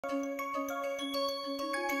So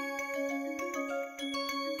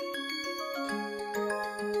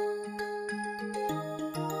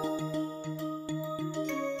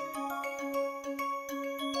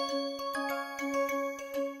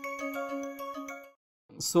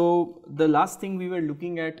the last thing we were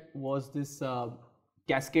looking at was this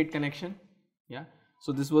cascade connection. Yeah.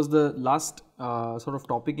 So this was the last sort of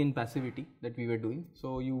topic in passivity that we were doing.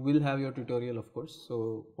 So you will have your tutorial, of course.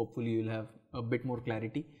 So hopefully you will have a bit more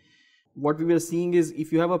clarity. What we were seeing is,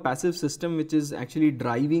 if you have a passive system which is actually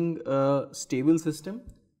driving a stable system,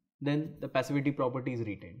 then the passivity property is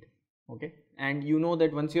retained. Okay. And you know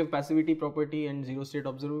that once you have passivity property and zero state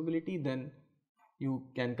observability, then you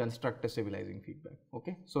can construct a stabilizing feedback.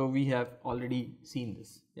 Okay. So we have already seen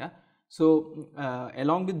this. Yeah. So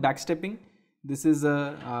along with backstepping, this is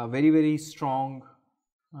a very strong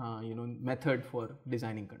method for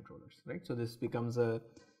designing controllers, right? So this becomes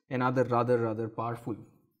another rather powerful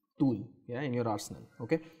tool, yeah, in your arsenal.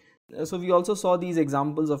 Okay. So we also saw these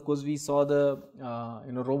examples. Of course, we saw the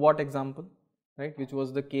robot example, right, which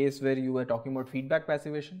was the case where you were talking about feedback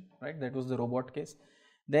passivation, right? That was the robot case.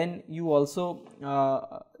 Then you also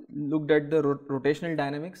looked at the rotational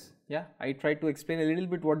dynamics. Yeah, I tried to explain a little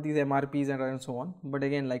bit what these MRPs are and so on. But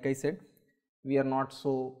again, like I said, we are not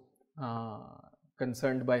so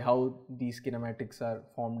concerned by how these kinematics are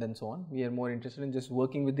formed and so on. We are more interested in just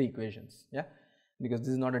working with the equations. Yeah, because this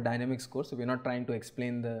is not a dynamics course, so we are not trying to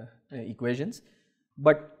explain the equations.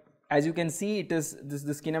 But as you can see, it is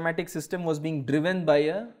this kinematic system was being driven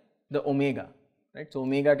by the omega. Right. So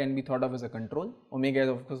omega can be thought of as a control. Omega is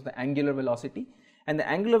of course the angular velocity, and the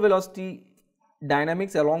angular velocity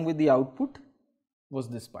dynamics along with the output was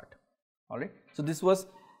this part. Alright. So this was,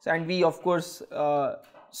 and we of course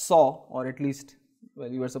saw, or at least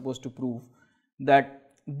we were supposed to prove,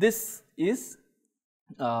 that this is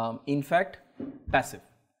in fact passive.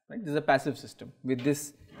 Right. This is a passive system with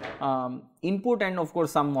this input and of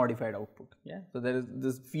course some modified output. Yeah. So there is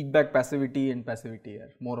this feedback passivity and passivity are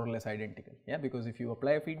more or less identical. Yeah, because if you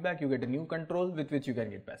apply a feedback, you get a new control with which you can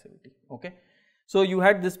get passivity. Okay. So you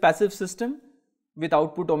had this passive system with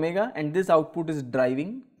output omega, and this output is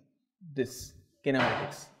driving this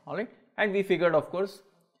kinematics. All right. And we figured, of course,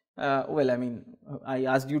 I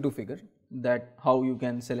asked you to figure that how you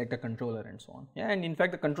can select a controller and so on. Yeah. And in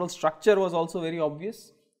fact, the control structure was also very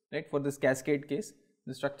obvious, right, for this cascade case.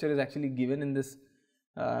 The structure is actually given in this,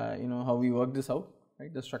 how we work this out,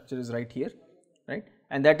 right? The structure is right here, right?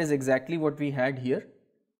 And that is exactly what we had here,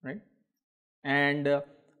 right? And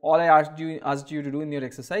all I asked you to do in your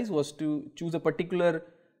exercise was to choose a particular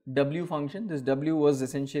W function. This W was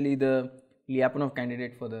essentially the Lyapunov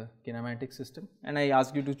candidate for the kinematic system, and I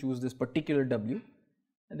asked you to choose this particular W.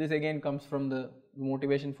 And this again comes from the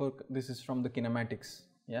motivation for this is from the kinematics,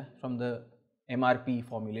 yeah, from the MRP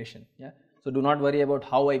formulation, yeah. So do not worry about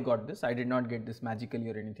how I got this. I did not get this magically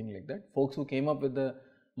or anything like that. Folks who came up with the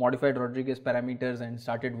modified Rodriguez parameters and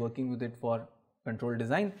started working with it for control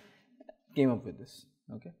design came up with this.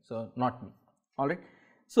 Okay, so not me. All right.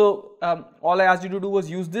 So all I asked you to do was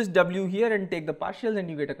use this W here and take the partials, and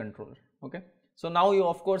you get a controller. Okay. So now you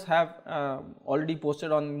of course have already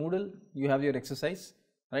posted on Moodle. You have your exercise,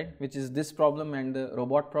 right, which is this problem and the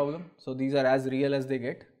robot problem. So these are as real as they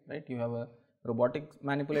get, right. You have a robotic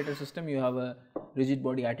manipulator system, you have a rigid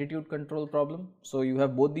body attitude control problem. So you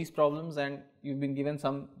have both these problems, and you've been given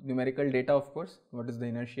some numerical data, of course, what is the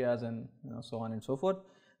inertias and so on and so forth,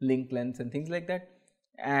 link lengths and things like that,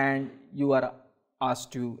 and you are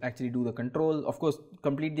asked to actually do the control, of course,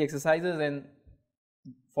 complete the exercises and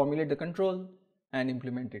formulate the control and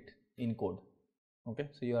implement it in code. Okay,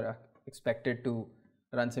 so you are expected to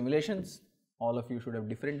run simulations. All of you should have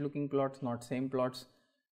different looking plots, not same plots.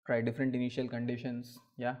 Try different initial conditions.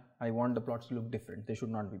 Yeah, I want the plots to look different, they should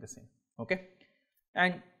not be the same. Okay,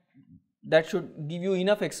 and that should give you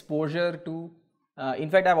enough exposure to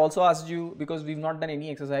in fact, I've also asked you, because we've not done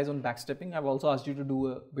any exercise on backstepping, I've also asked you to do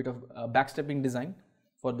a bit of backstepping design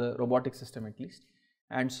for the robotic system at least,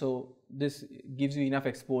 and so this gives you enough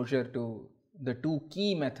exposure to the two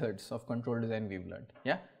key methods of control design we've learned.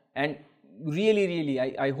 Yeah, and really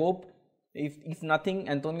I hope, if nothing,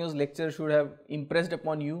 Antonio's lecture should have impressed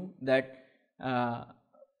upon you that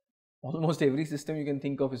almost every system you can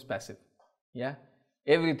think of is passive. Yeah,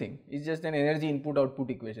 everything is just an energy input output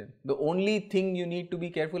equation. The only thing you need to be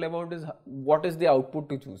careful about is what is the output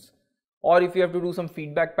to choose, or if you have to do some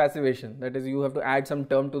feedback passivation, that is, you have to add some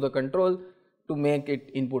term to the control to make it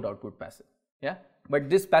input output passive. Yeah, but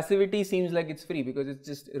this passivity seems like it's free because it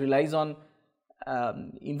just relies on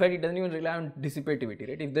in fact, it doesn't even rely on dissipativity,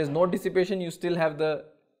 right? If there's no dissipation, you still have the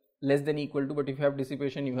less than equal to, but if you have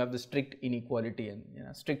dissipation, you have the strict inequality and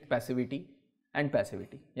strict passivity and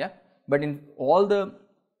passivity. Yeah, but in all the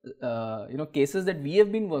cases that we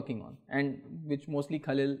have been working on, and which mostly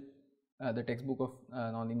Khalil, the textbook of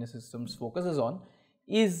nonlinear systems, focuses on,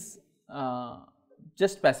 is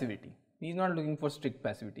just passivity. He is not looking for strict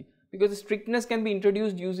passivity, because the strictness can be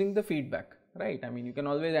introduced using the feedback, right? I mean, you can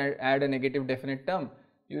always add a negative definite term,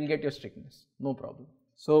 you will get your strictness, no problem.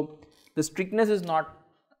 So the strictness is not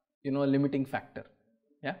a limiting factor.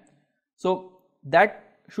 Yeah, so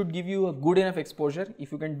that should give you a good enough exposure.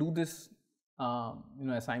 If you can do this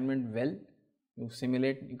assignment well, you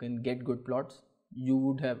simulate, you can get good plots, you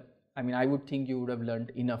would have, I would think you would have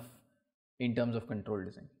learned enough in terms of control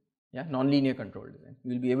design. Yeah, non-linear control design.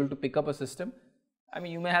 You will be able to pick up a system.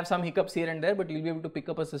 You may have some hiccups here and there, but you will be able to pick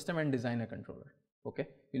up a system and design a controller. Okay,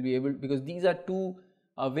 you will be able, because these are two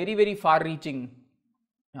very, very far-reaching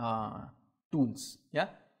tools. Yeah,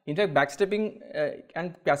 in fact, backstepping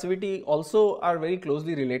and passivity also are very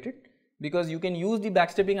closely related, because you can use the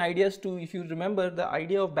backstepping ideas to, if you remember, the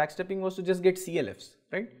idea of backstepping was to just get CLFs,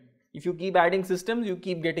 right? If you keep adding systems, you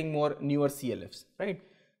keep getting more newer CLFs, right?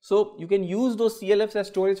 So you can use those CLFs as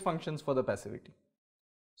storage functions for the passivity.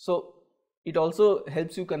 So it also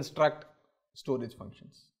helps you construct storage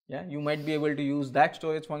functions. Yeah, you might be able to use that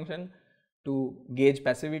storage function to gauge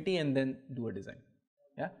passivity and then do a design.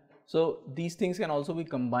 Yeah, so these things can also be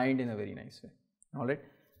combined in a very nice way. All right.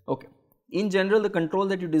 Okay. In general, the control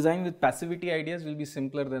that you design with passivity ideas will be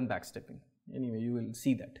simpler than backstepping. Anyway, you will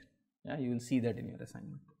see that. Yeah, you will see that in your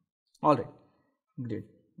assignment. All right. Great.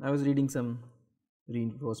 I was reading some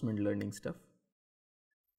reinforcement learning stuff.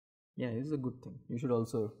 Yeah, this is a good thing. You should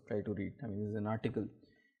also try to read. This is an article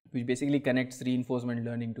which basically connects reinforcement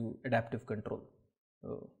learning to adaptive control.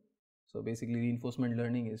 So basically, reinforcement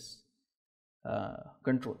learning is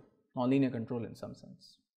control, nonlinear control in some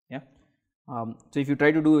sense. Yeah. So if you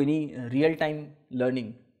try to do any real-time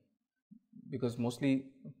learning, because most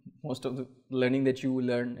of the learning that you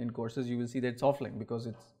learn in courses, you will see that it's offline because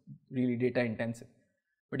it's really data intensive.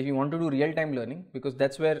 But if you want to do real-time learning, because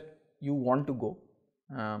that's where you want to go,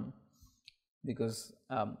 because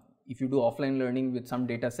if you do offline learning with some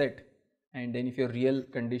data set, and then if your real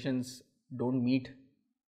conditions don't meet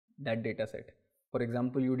that data set, for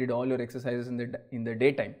example, you did all your exercises in the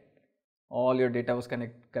daytime, all your data was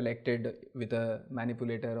collected with a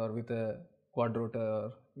manipulator or with a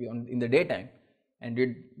quadrotor in the daytime, and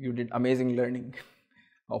you did amazing learning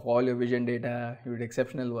of all your vision data, you did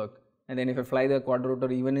exceptional work. And then if you fly the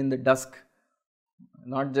quadrotor even in the dusk,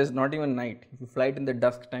 not even night, if you fly it in the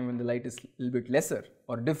dusk time when the light is a little bit lesser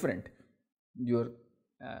or different, your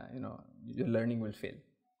learning will fail.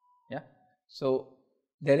 Yeah, so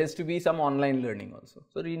there has to be some online learning also.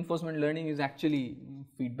 So reinforcement learning is actually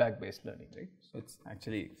feedback based learning, right? So it's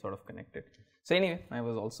actually sort of connected. So anyway, I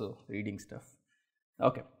was also reading stuff.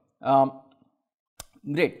 Okay,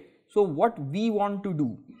 great. So what we want to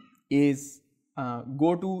do is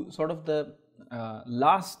go to sort of the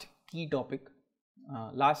last key topic,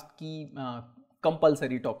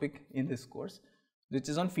 compulsory topic in this course, which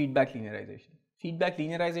is on feedback linearization. Feedback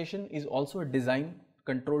linearization is also a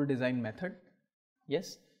control design method.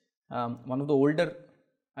 Yes, one of the older,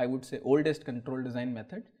 I would say oldest control design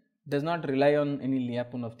method, does not rely on any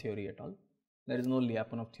Lyapunov theory at all. There is no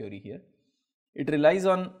Lyapunov theory here. It relies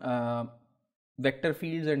on vector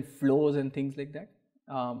fields and flows and things like that.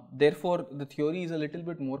 Therefore, the theory is a little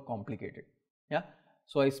bit more complicated. Yeah,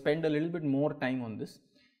 so I spend a little bit more time on this,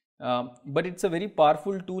 but it's a very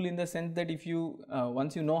powerful tool in the sense that if you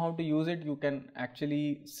once you know how to use it, you can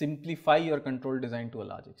actually simplify your control design to a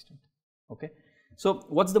large extent. Okay. So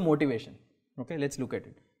what's the motivation? Okay, let's look at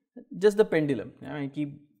it. Just the pendulum. Yeah, I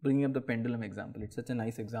keep bringing up the pendulum example. It's such a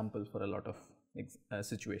nice example for a lot of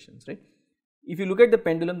situations, right? If you look at the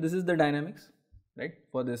pendulum, this is the dynamics, right,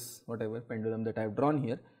 for this whatever pendulum that I have drawn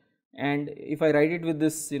here. And if I write it with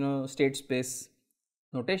this state space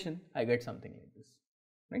notation, I get something like this,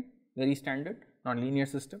 right? Very standard nonlinear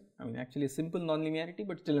system. Actually a simple nonlinearity,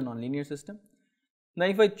 but still a nonlinear system. Now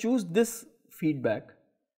if I choose this feedback,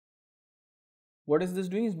 what is this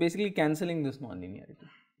doing? Is basically cancelling this nonlinearity.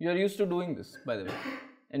 You are used to doing this, by the way,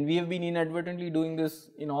 and we have been inadvertently doing this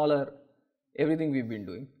in everything we've been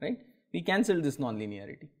doing, right? We cancelled this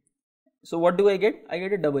nonlinearity. So what do I get? I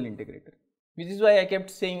get a double integrator, which is why I kept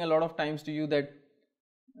saying a lot of times to you that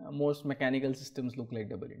most mechanical systems look like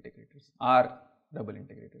double integrators, are double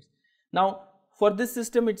integrators. Now for this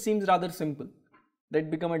system, it seems rather simple that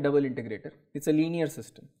become a double integrator. It's a linear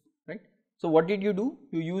system, right? So what did you do?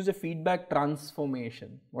 You used a feedback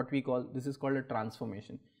transformation, this is called a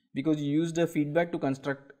transformation, because you used a feedback to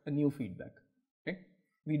construct a new feedback, right?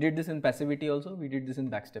 We did this in passivity also, we did this in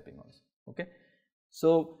backstepping also. Okay.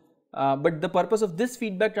 So, but the purpose of this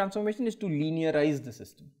feedback transformation is to linearize the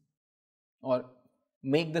system or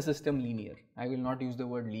make the system linear. I will not use the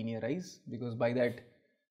word linearize because by that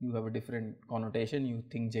you have a different connotation, you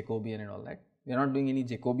think Jacobian and all that. We are not doing any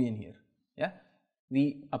Jacobian here. Yeah,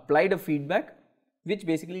 we applied a feedback which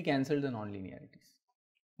basically cancelled the non-linearities.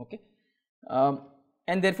 Okay,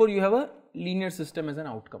 and therefore you have a linear system as an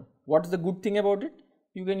outcome. What's the good thing about it?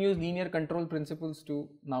 You can use linear control principles to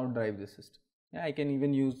now drive this system. Yeah, I can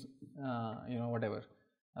even use whatever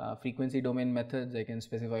frequency domain methods. I can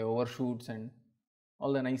specify overshoots and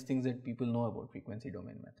all the nice things that people know about frequency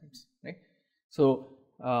domain methods, right? So,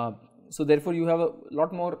 so therefore you have a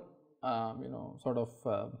lot more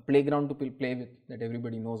playground to play with that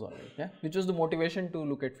everybody knows already. Yeah, which was the motivation to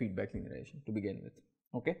look at feedback linearization to begin with.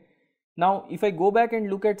 Okay. Now, if I go back and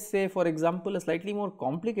look at, say, for example, a slightly more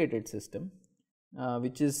complicated system,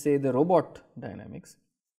 which is, say, the robot dynamics.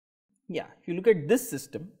 Yeah, if you look at this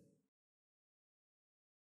system,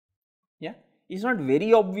 yeah, it's not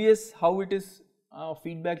very obvious how it is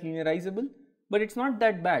feedback linearizable, but it's not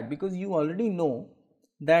that bad because you already know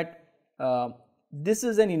that this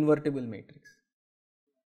is an invertible matrix,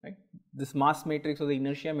 right? This mass matrix or the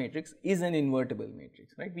inertia matrix is an invertible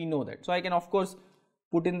matrix, right? We know that. So, I can of course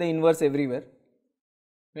put in the inverse everywhere,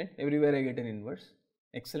 right? Everywhere I get an inverse,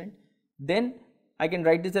 excellent. Then I can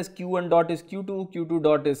write this as q1 dot is q2, q2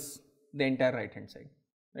 dot is the entire right hand side,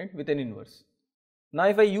 right, with an inverse. Now,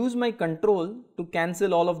 if I use my control to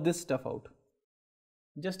cancel all of this stuff out,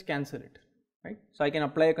 just cancel it, right. So, I can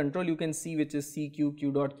apply a control, you can see, which is cq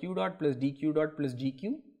q dot plus dq dot plus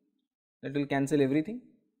gq, that will cancel everything,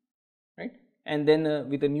 right, and then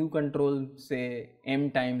with a new control, say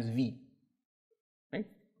m times v, right,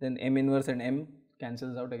 then m inverse and m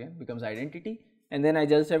cancels out again, becomes identity, and then I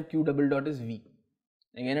just have q double dot is v,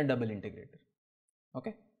 again a double integrator.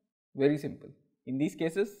 Okay, very simple. In these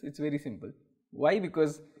cases it's very simple. Why?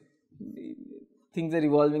 Because things are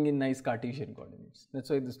evolving in nice Cartesian coordinates, that's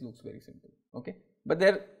why this looks very simple. Okay, but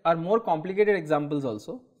there are more complicated examples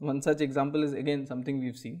also. One such example is again something we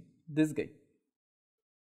have seen, this guy.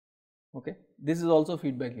 Okay, this is also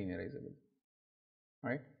feedback linearizable,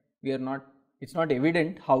 right. We are not, it's not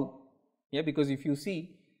evident how, yeah, because if you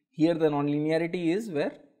see here the non-linearity is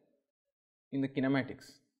where? In the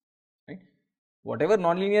kinematics, right. Whatever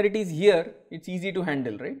non-linearity is here, it's easy to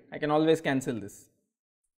handle, right. I can always cancel this,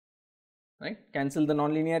 right, cancel the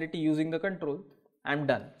non-linearity using the control, I am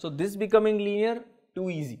done. So, this becoming linear, too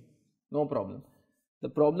easy, no problem. The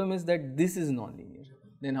problem is that this is non-linear,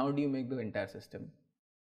 then how do you make the entire system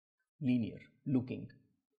linear looking?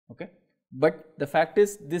 Okay. But the fact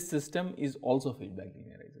is this system is also feedback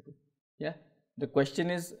linearizable. Yeah, the question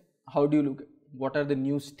is how do you look, what are the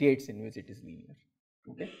new states in which it is linear?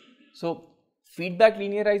 Okay. So, feedback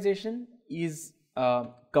linearization is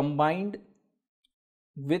combined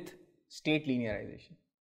with state linearization.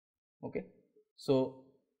 Okay. So,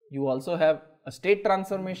 you also have a state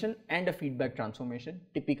transformation and a feedback transformation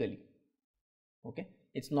typically. Okay.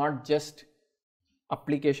 It is not just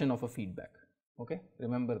application of a feedback. Okay.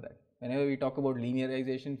 Remember that. Whenever we talk about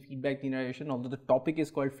linearization, feedback linearization, although the topic is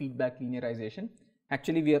called feedback linearization,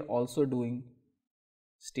 actually we are also doing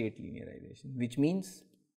state linearization, which means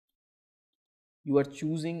you are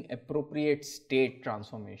choosing appropriate state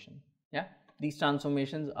transformation. Yeah, these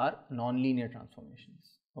transformations are non-linear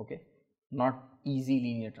transformations. Okay, not easy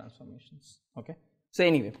linear transformations. Okay. So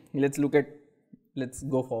anyway, let's look at, let's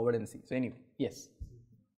go forward and see. So anyway, yes.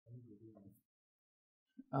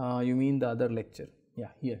 You mean the other lecture? Yeah,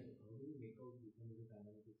 here.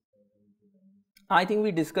 I think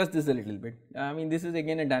we discussed this a little bit. I mean, this is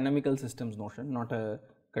again a dynamical systems notion, not a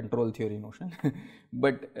control theory notion,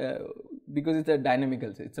 but because it's a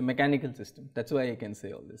dynamical, it's a mechanical system, that's why I can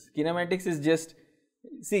say all this. Kinematics is just,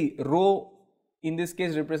 see, rho in this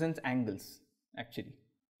case represents angles actually,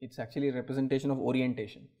 it's actually a representation of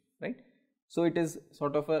orientation, right. So, it is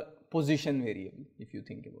sort of a position variable if you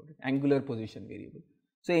think about it, angular position variable.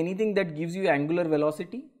 So, anything that gives you angular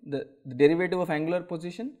velocity, the derivative of angular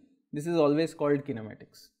position, this is always called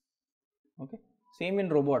kinematics. Okay. Same in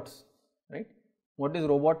robots, right. What is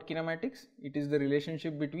robot kinematics? It is the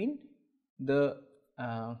relationship between the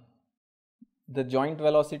joint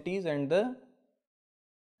velocities and the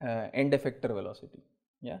end effector velocity.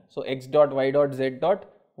 Yeah. So, x dot, y dot, z dot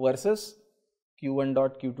versus q1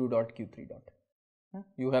 dot, q2 dot, q3 dot. Yeah.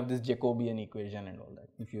 You have this Jacobian equation and all that.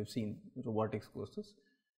 If you have seen robotics courses,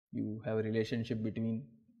 you have a relationship between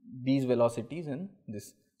these velocities and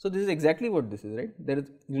this. So, this is exactly what this is, right. There is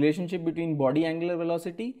relationship between body angular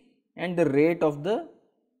velocity and the rate of the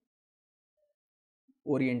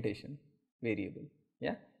orientation variable.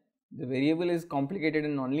 Yeah, the variable is complicated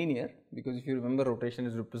and nonlinear because if you remember, rotation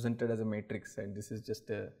is represented as a matrix and this is just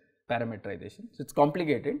a parameterization. So, it is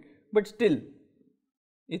complicated, but still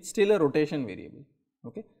it is still a rotation variable.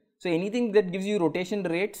 Okay. So, anything that gives you rotation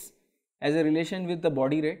rates as a relation with the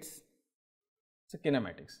body rates, it's a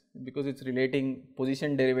kinematics because it's relating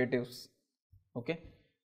position derivatives. Okay.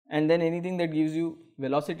 And then anything that gives you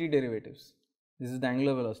velocity derivatives, this is the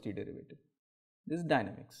angular velocity derivative, this is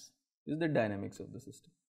dynamics, this is the dynamics of the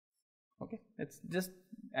system. Okay. It's just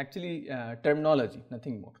actually terminology,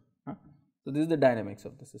 nothing more. So, this is the dynamics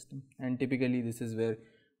of the system and typically this is where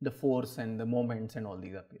the force and the moments and all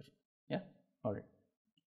these appear. Yeah, alright.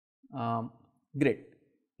 Great.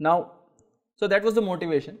 Now, so that was the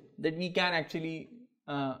motivation that we can actually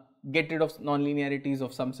get rid of non-linearities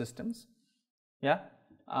of some systems. Yeah,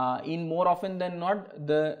 in more often than not,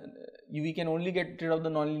 we can only get rid of the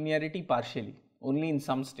non-linearity partially, only in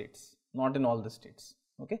some states, not in all the states.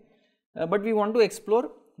 Okay, but we want to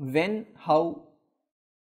explore when, how,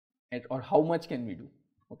 or how much can we do.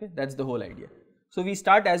 Okay, that's the whole idea. So we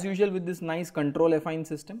start as usual with this nice control affine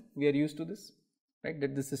system. We are used to this, right?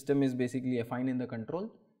 That the system is basically affine in the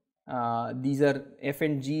control. These are f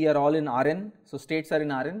and g are all in Rn. So states are in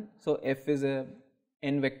Rn. So f is a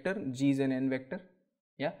n vector, g is an n vector.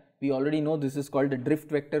 Yeah, we already know this is called the drift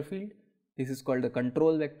vector field. This is called the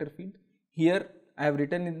control vector field. Here I have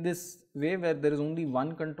written in this way where there is only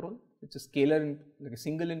one control. It's a scalar, like a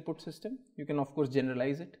single input system. You can of course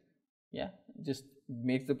generalize it. Yeah, just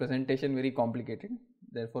makes the presentation very complicated.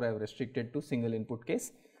 Therefore, I have restricted to single input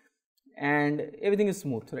case, and everything is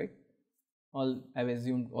smooth, right? I have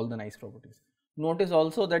assumed all the nice properties. Notice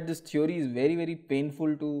also that this theory is very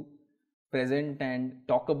painful to present and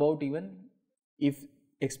talk about even if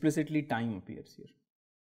explicitly time appears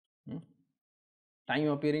here. Time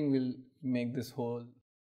appearing will make this whole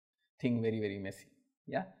thing very messy.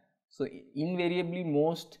 Yeah. So invariably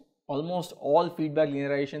almost all feedback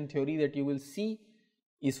linearization theory that you will see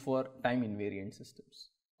is for time invariant systems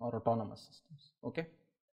or autonomous systems. Okay.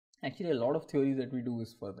 Actually, a lot of theories that we do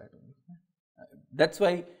is for that only. That's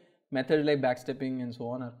why methods like backstepping and so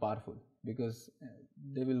on are powerful, because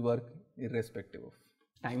they will work irrespective of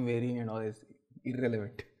time varying and all is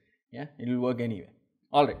irrelevant. Yeah, it will work anyway.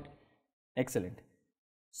 All right, excellent.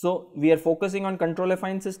 So we are focusing on control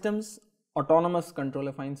affine systems, autonomous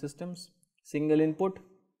control affine systems, single input,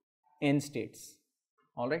 n states.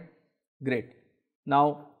 All right, great.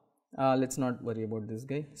 Now let's not worry about this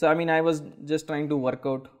guy. So I mean, I was just trying to work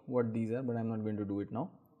out what these are, but I'm not going to do it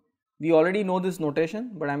now. We already know this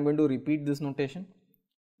notation, but I'm going to repeat this notation.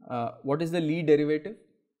 What is the Lie derivative?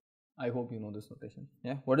 I hope you know this notation.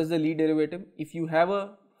 Yeah. What is the Lie derivative? If you have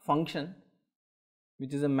a function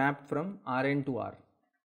which is a map from Rn to R,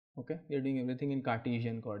 okay, we are doing everything in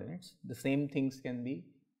Cartesian coordinates. The same things can be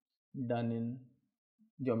done in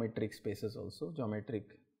geometric spaces also, geometric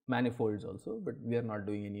manifolds also, but we are not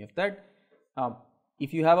doing any of that.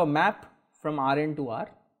 If you have a map from Rn to R,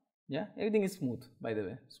 yeah, everything is smooth, by the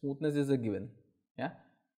way, smoothness is a given. Yeah,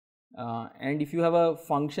 and if you have a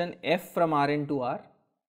function f from Rn to R,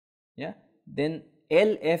 yeah, then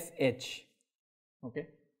LFH, okay,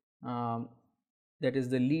 that is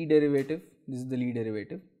the Lie derivative, this is the Lie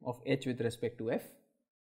derivative of h with respect to f,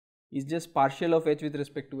 is just partial of h with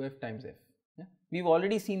respect to f times f. Yeah, we have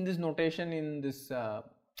already seen this notation in this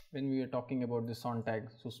when we were talking about the Sontag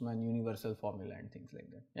Sussman universal formula and things like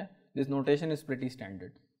that. Yeah, this notation is pretty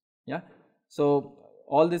standard. Yeah, so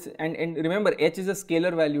all this, and remember, h is a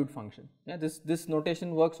scalar valued function. Yeah, this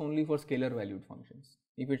notation works only for scalar valued functions.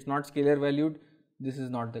 If it's not scalar valued, this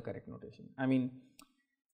is not the correct notation. I mean,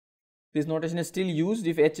 this notation is still used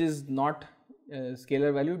if h is not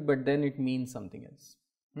scalar valued, but then it means something else.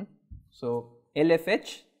 So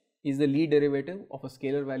LFH is the Lie derivative of a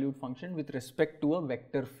scalar valued function with respect to a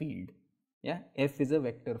vector field. Yeah, f is a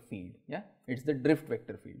vector field. Yeah, it's the drift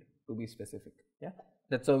vector field to be specific. Yeah,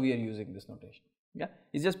 that's how we are using this notation. Yeah,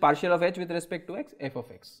 it's just partial of h with respect to x, f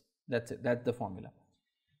of x. That's it. That's the formula.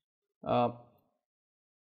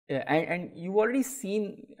 And you've already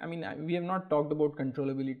seen, I mean, we have not talked about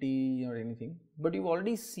controllability or anything, but you've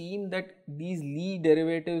already seen that these Lie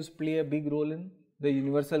derivatives play a big role in the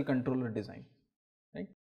universal controller design, right?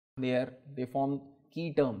 They form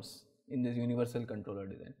key terms in this universal controller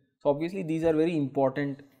design. So obviously these are very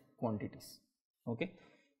important quantities. Okay,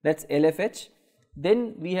 that's LFH.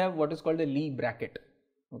 Then we have what is called a Lie bracket.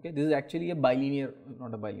 Okay, this is actually a bilinear,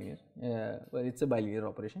 not a bilinear, well, it's a bilinear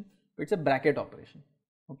operation, but it's a bracket operation.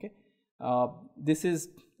 Okay, this is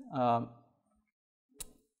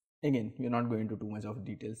again, we are not going into too much of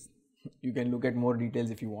details. You can look at more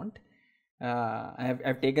details if you want.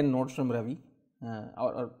 I've taken notes from Ravi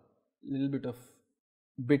or little bit of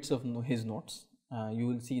bits of his notes. You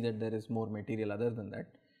will see that there is more material other than that.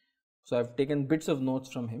 So I've taken bits of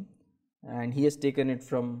notes from him, and he has taken it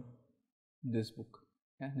from this book.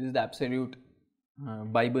 Yeah, this is the absolute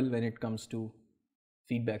Bible when it comes to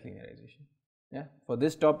feedback linearization. Yeah, for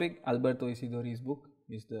this topic, Alberto Isidori's book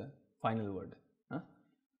is the final word.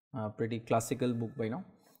 Pretty classical book by now.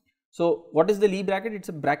 So what is the Lie bracket? It's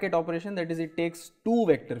a bracket operation, that is, it takes two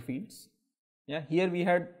vector fields. Yeah, here we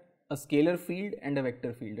had a scalar field and a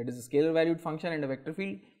vector field, that is a scalar valued function and a vector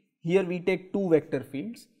field. Here we take two vector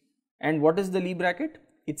fields, and what is the Lie bracket?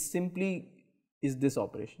 It simply is this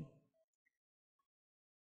operation,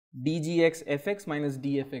 dgx fx minus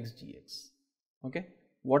dfx gx. Okay,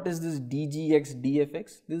 what is this dgx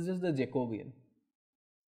dfx? This is just the Jacobian.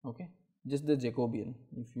 Okay, just the Jacobian.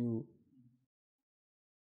 If you,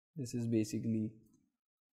 this is basically,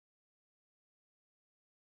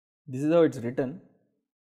 this is how it's written.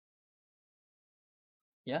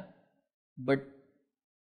 Yeah, but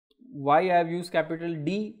why I have used capital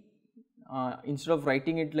D instead of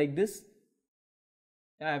writing it like this?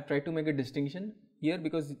 Yeah, I have tried to make a distinction here,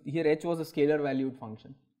 because here h was a scalar valued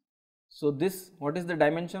function. So this, what is the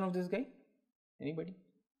dimension of this guy? Anybody?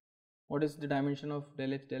 What is the dimension of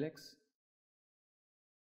del h del x?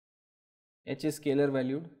 H is scalar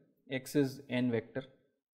valued, x is n vector.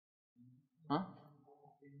 Huh?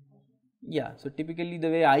 Yeah, so typically the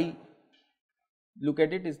way I look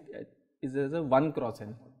at it is as a 1 cross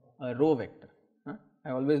n, a row vector. I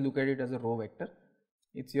always look at it as a row vector.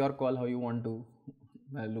 It's your call how you want to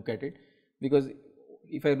look at it, because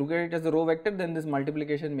if I look at it as a row vector, then this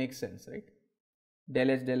multiplication makes sense, right? Del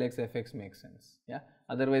h del x fx makes sense. Yeah,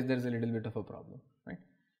 otherwise there is a little bit of a problem, right?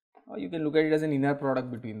 Or you can look at it as an inner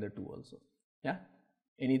product between the two also. Yeah,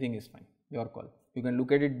 anything is fine, your call. You can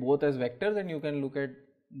look at it both as vectors, and you can look at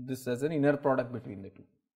this as an inner product between the two.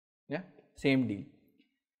 Yeah, same deal.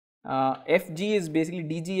 Fg is basically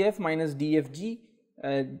dgf minus dfg.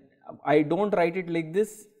 I don't write it like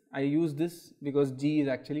this, I use this because g is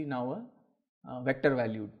actually now a vector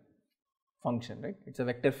valued function, right? It's a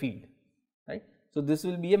vector field, right? So this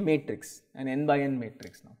will be a matrix, an n by n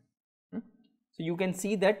matrix now. So you can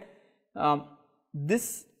see that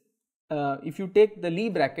this, if you take the Lie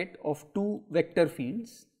bracket of two vector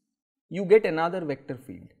fields, you get another vector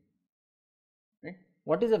field, right?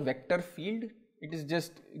 What is a vector field? It is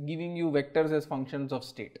just giving you vectors as functions of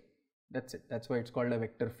state. That's it. That's why it's called a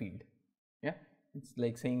vector field. Yeah, it's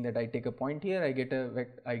like saying that I take a point here, I get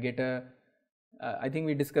a I think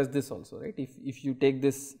we discussed this also, right? If you take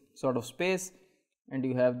this sort of space and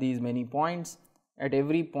you have these many points, at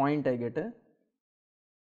every point I get a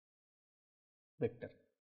vector.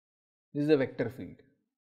 This is a vector field.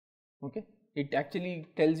 Okay, it actually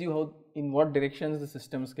tells you how, in what directions the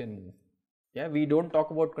systems can move. Yeah, we don't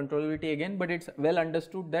talk about controllability again, but it's well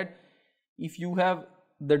understood that if you have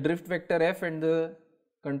the drift vector f and the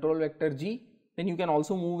control vector g, then you can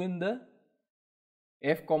also move in the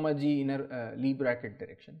f comma g inner Lie bracket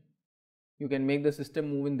direction. You can make the system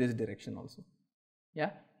move in this direction also.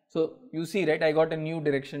 Yeah, so you see, right, I got a new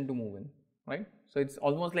direction to move in, right? So it's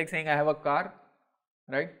almost like saying I have a car,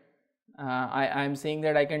 right? I am saying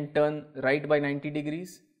that I can turn right by 90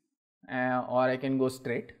 degrees or I can go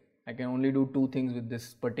straight. I can only do two things with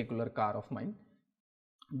this particular car of mine,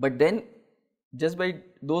 but then just by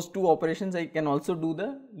those two operations I can also do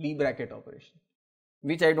the Lie bracket operation,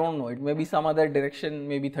 which I don't know, it may be some other direction,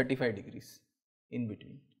 maybe 35 degrees in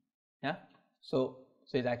between. Yeah, so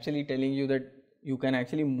it's actually telling you that you can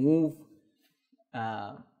actually move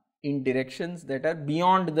in directions that are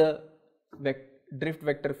beyond the drift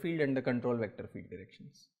vector field and the control vector field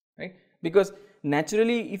directions, right? Because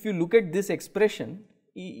naturally if you look at this expression,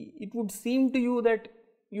 it would seem to you that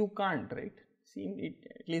you can't, right?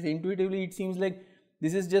 At least intuitively it seems like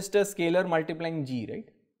this is just a scalar multiplying g, right?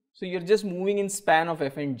 So you're just moving in span of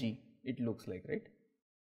f and g, it looks like, right?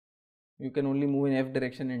 You can only move in f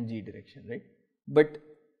direction and g direction, right?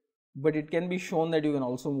 But it can be shown that you can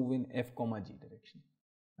also move in f comma g direction,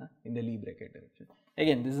 in the Lie bracket direction.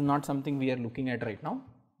 Again, this is not something we are looking at right now.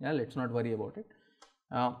 Yeah, let's not worry about it.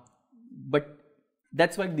 But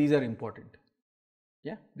that's why these are important.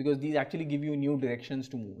 Yeah, because these actually give you new directions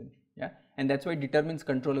to move in. Yeah, and that's why it determines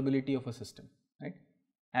controllability of a system, right?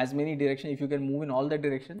 As many directions, if you can move in all the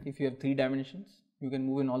directions, if you have 3 dimensions, you can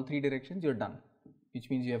move in all 3 directions, you're done, which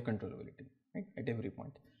means you have controllability, right, at every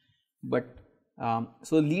point. But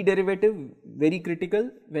so Lie derivative, very critical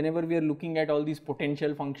whenever we are looking at all these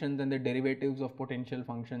potential functions and the derivatives of potential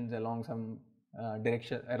functions along some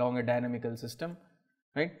direction, along a dynamical system,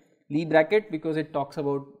 right? Lie bracket, because it talks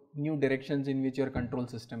about new directions in which your control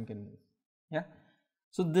system can move. Yeah.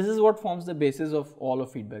 So this is what forms the basis of all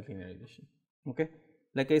of feedback linearization. Okay.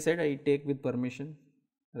 Like I said, I take with permission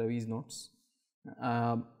Ravi's notes.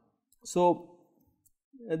 So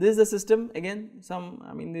this is the system. Again,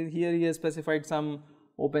 here he has specified some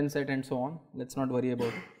open set and so on. Let's not worry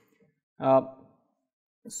about it.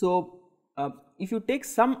 If you take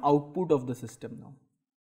some output of the system now,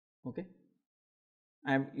 okay,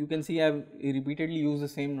 you can see I have repeatedly used the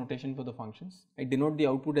same notation for the functions. I denote the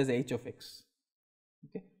output as h of x.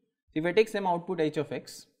 Okay, so if I take some output h of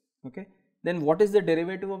x, okay, then what is the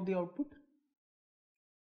derivative of the output?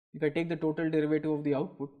 If I take the total derivative of the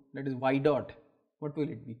output, that is y dot, what will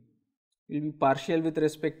it be? It will be partial with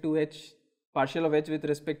respect to h, partial of h with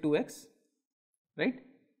respect to x, right,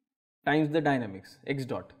 times the dynamics x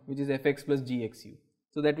dot, which is fx plus gxu.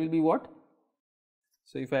 So that will be what?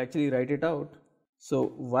 So if I actually write it out,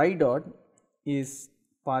 so y dot is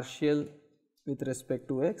partial with respect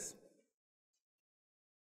to x,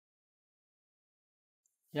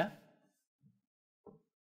 yeah,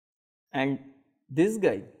 and this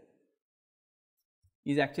guy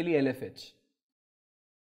is actually LFH,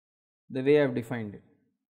 the way I have defined it.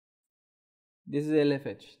 This is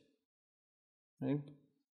LFH, right?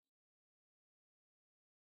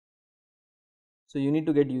 So you need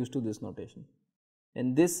to get used to this notation,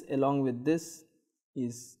 and this along with this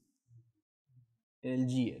is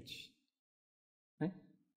LGH, right?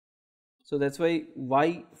 So that's why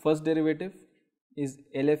y first derivative is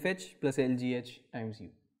LFH plus LGH times u.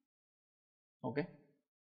 Okay,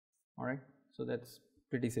 all right. So that's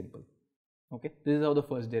pretty simple. Okay, this is how the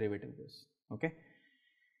first derivative goes. Okay,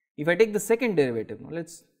 if I take the second derivative now,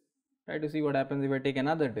 let's try to see what happens if I take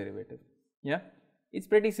another derivative. Yeah, it's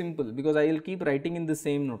pretty simple because I will keep writing in the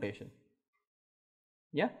same notation.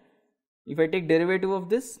 Yeah, if I take derivative of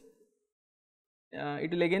this,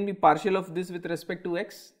 it will again be partial of this with respect to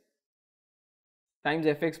x times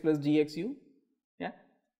fx plus gxu. Yeah,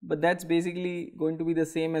 but that's basically going to be the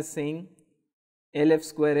same as saying LF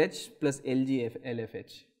square h plus LG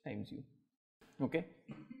LFH times u. Okay,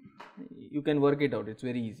 you can work it out, it's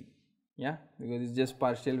very easy. Yeah, because it's just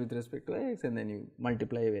partial with respect to x and then you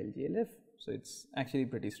multiply LG LF. So it's actually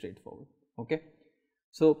pretty straightforward. Okay,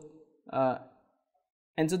 so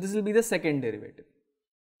and so this will be the second derivative.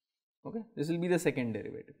 Okay, this will be the second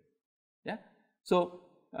derivative. Yeah, so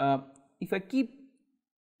if I keep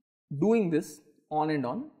doing this on and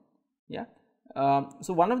on, yeah,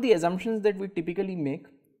 so one of the assumptions that we typically make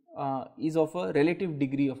is of a relative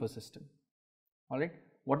degree of a system. All right,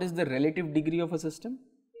 what is the relative degree of a system?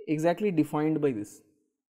 Exactly defined by this,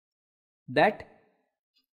 that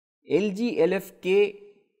LG LF k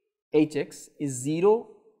hx is 0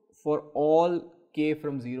 for all k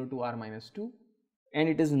from 0 to r minus 2, and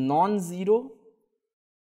it is non-zero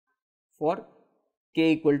for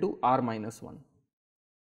k equal to r minus 1.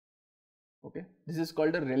 Okay, this is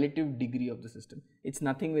called a relative degree of the system. It's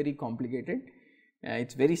nothing very complicated,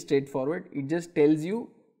 it's very straightforward. It just tells you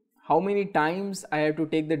how many times I have to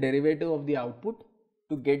take the derivative of the output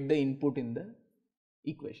to get the input in the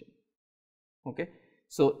equation. Okay,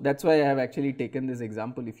 so that's why I have actually taken this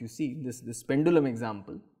example. If you see this pendulum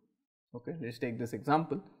example, okay, let's take this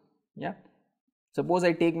example. Yeah, suppose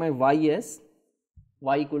I take my y as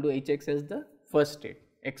y equal to hx as the first state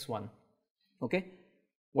x1. Okay,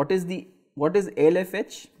 what is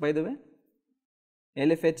LFH, by the way?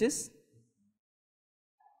 LFH is,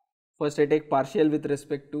 first I take partial with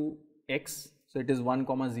respect to x, so it is 1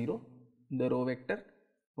 comma 0, the row vector.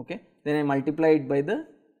 Okay, then I multiply it by the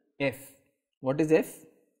f. What is f?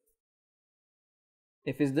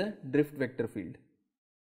 F is the drift vector field,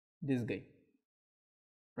 this guy,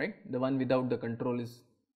 right? The one without the control is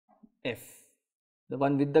f, the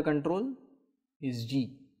one with the control is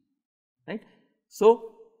g, right?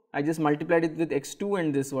 So I just multiplied it with x2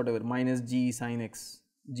 and this whatever minus g sin x,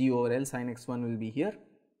 g over l sin x1 will be here,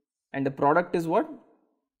 and the product is what?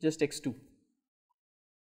 Just x2,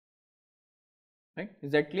 right?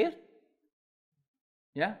 Is that clear?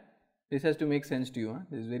 Yeah, this has to make sense to you. Huh?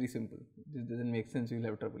 This is very simple. This doesn't make sense, you will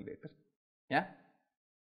have trouble later. Yeah,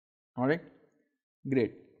 all right,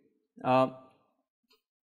 great.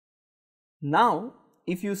 Now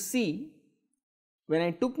if you see, when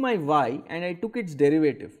I took my y and I took its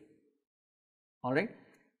derivative, all right,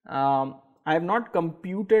 I have not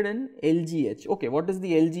computed an LGH. Okay, what is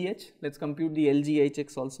the LGH? Let's compute the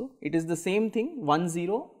LGHx also. It is the same thing, 1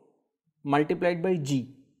 0 multiplied by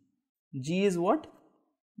g. G is what?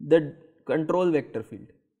 The control vector field.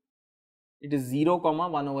 It is 0 comma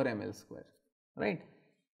 1 over ml square, right?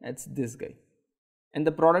 That's this guy, and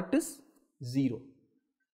the product is 0.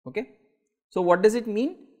 Okay, so what does it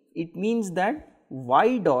mean? it means that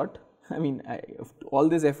y dot, I mean all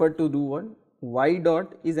this effort to do what, y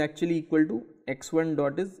dot is actually equal to x1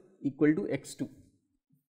 dot is equal to x2.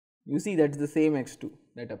 You see that is the same x2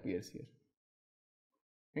 that appears here,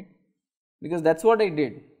 right? Because that is what I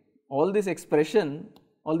did. All this expression,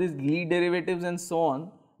 all these Lie derivatives and so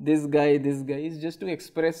on, this guy is just to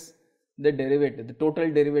express the derivative, the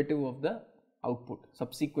total derivative of the output,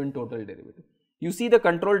 subsequent total derivative. You see the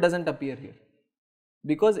control does not appear here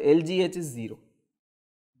because LGH is 0.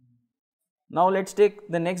 Now let us take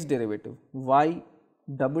the next derivative, y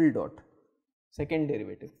double dot, second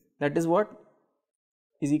derivative, that is what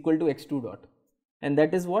is equal to x2 dot, and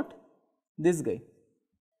that is what, this guy,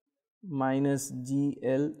 minus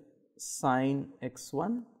GL sin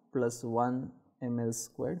x1 plus 1 ml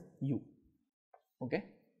squared u. Okay.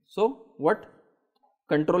 So what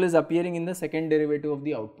control is appearing in the second derivative of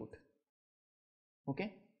the output.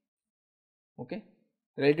 Okay. Okay.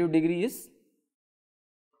 Relative degree is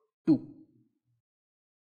 2.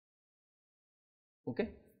 Okay.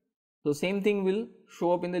 So same thing will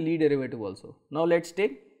show up in the Lie derivative also. Now let us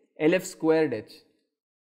take LF squared h.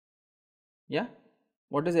 Yeah.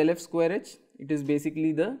 What is LF square h? It is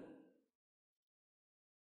basically the,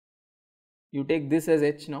 you take this as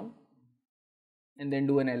h now and then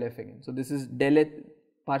do an LF again. So this is del h,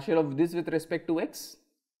 partial of this with respect to x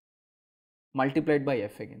multiplied by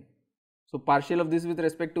f again. So partial of this with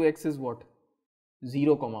respect to x is what?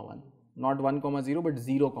 0, 1, not 1, 0 but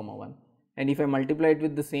 0, 1, and if I multiply it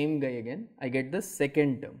with the same guy again, I get the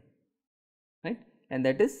second term, right, and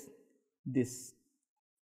that is this,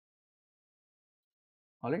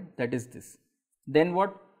 alright, that is this. Then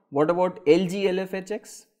what about LG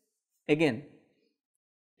LFHX? Again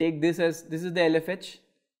take this as, this is the LFH,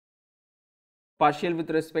 partial with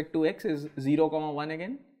respect to x is 0, 1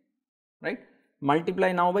 again, right,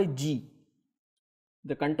 multiply now by G,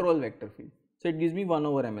 the control vector field. So it gives me 1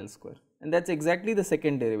 over ml square, and that is exactly the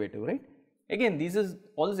second derivative, right. Again this is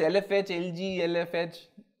all this LFH, LG, LFH,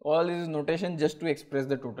 all this is notation just to express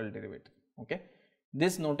the total derivative. Okay.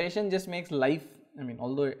 This notation just makes life, I mean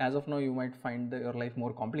although as of now you might find your life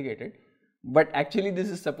more complicated, but actually this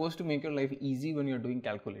is supposed to make your life easy when you are doing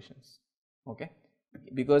calculations. Okay.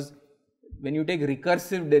 Because when you take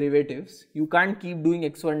recursive derivatives, you can't keep doing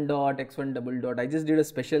x1 dot, x1 double dot. I just did a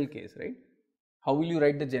special case, right. How will you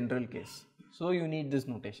write the general case? So you need this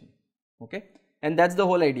notation. Okay. And that is the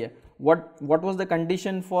whole idea. What was the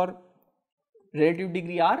condition for relative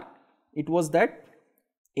degree R? It was that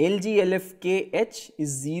LG LF KH is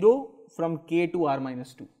 0 from K to R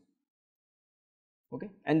minus 2. Okay.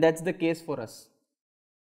 And that is the case for us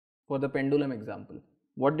for the pendulum example.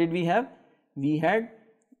 What did we have? We had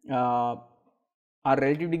our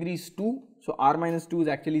relative degree is 2, so R minus 2 is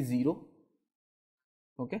actually 0.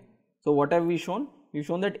 Okay. So what have we shown? We have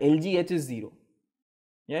shown that LGH is 0.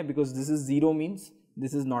 Yeah, because this is 0 means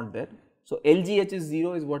this is not there. So LGH is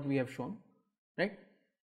 0 is what we have shown, right.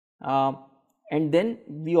 And then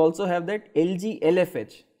we also have that LG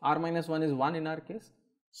LFH, R minus 1 is 1 in our case.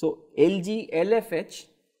 So LG LFH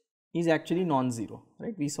is actually non-zero,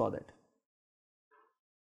 right, we saw that.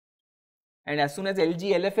 And as soon as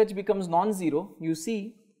LG LFH becomes non-zero, you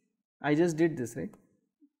see I just did this, right,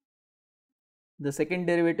 the second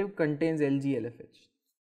derivative contains LG LFH,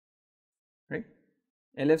 right.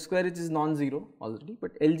 LF square is non-zero already,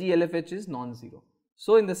 but LG LFH is non-zero.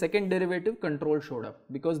 So in the second derivative control showed up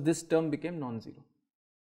because this term became non-zero,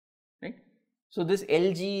 right. So this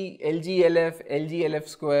LG, LF, LF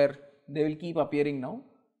square, they will keep appearing now.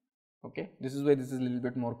 Okay. This is why this is a little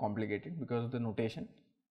bit more complicated because of the notation.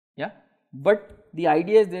 Yeah. But the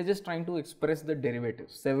idea is they are just trying to express the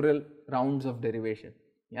derivatives, several rounds of derivation,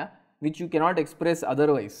 yeah, which you cannot express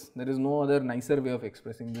otherwise. There is no other nicer way of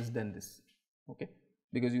expressing this than this. Okay.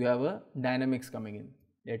 Because you have a dynamics coming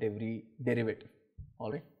in at every derivative,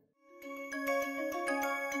 alright.